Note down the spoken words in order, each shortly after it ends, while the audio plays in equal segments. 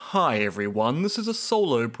Hi everyone, this is a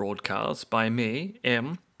solo broadcast by me,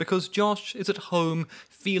 M, because Josh is at home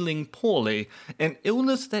feeling poorly, an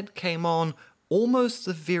illness that came on almost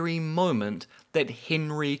the very moment that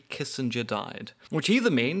Henry Kissinger died. Which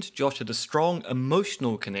either means Josh had a strong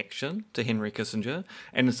emotional connection to Henry Kissinger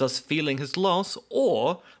and is thus feeling his loss,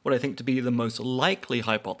 or, what I think to be the most likely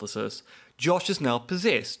hypothesis, Josh is now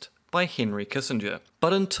possessed by Henry Kissinger.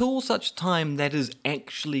 But until such time that is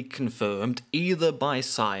actually confirmed, either by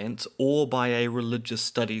science or by a religious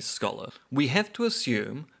studies scholar, we have to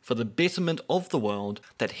assume, for the betterment of the world,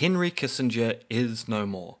 that Henry Kissinger is no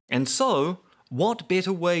more. And so, what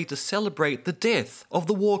better way to celebrate the death of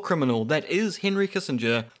the war criminal that is Henry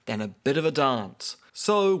Kissinger than a bit of a dance?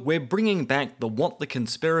 So we're bringing back the What the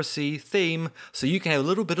Conspiracy theme so you can have a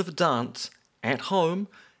little bit of a dance at home,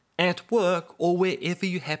 at work, or wherever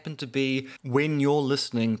you happen to be when you're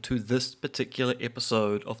listening to this particular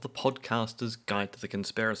episode of the Podcaster's Guide to the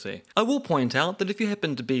Conspiracy. I will point out that if you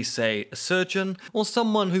happen to be, say, a surgeon or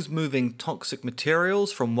someone who's moving toxic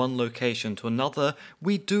materials from one location to another,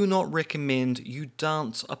 we do not recommend you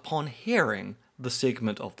dance upon hearing the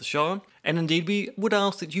segment of the show, and indeed we would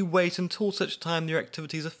ask that you wait until such time your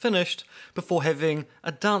activities are finished before having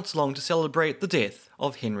a dance along to celebrate the death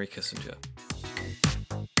of Henry Kissinger.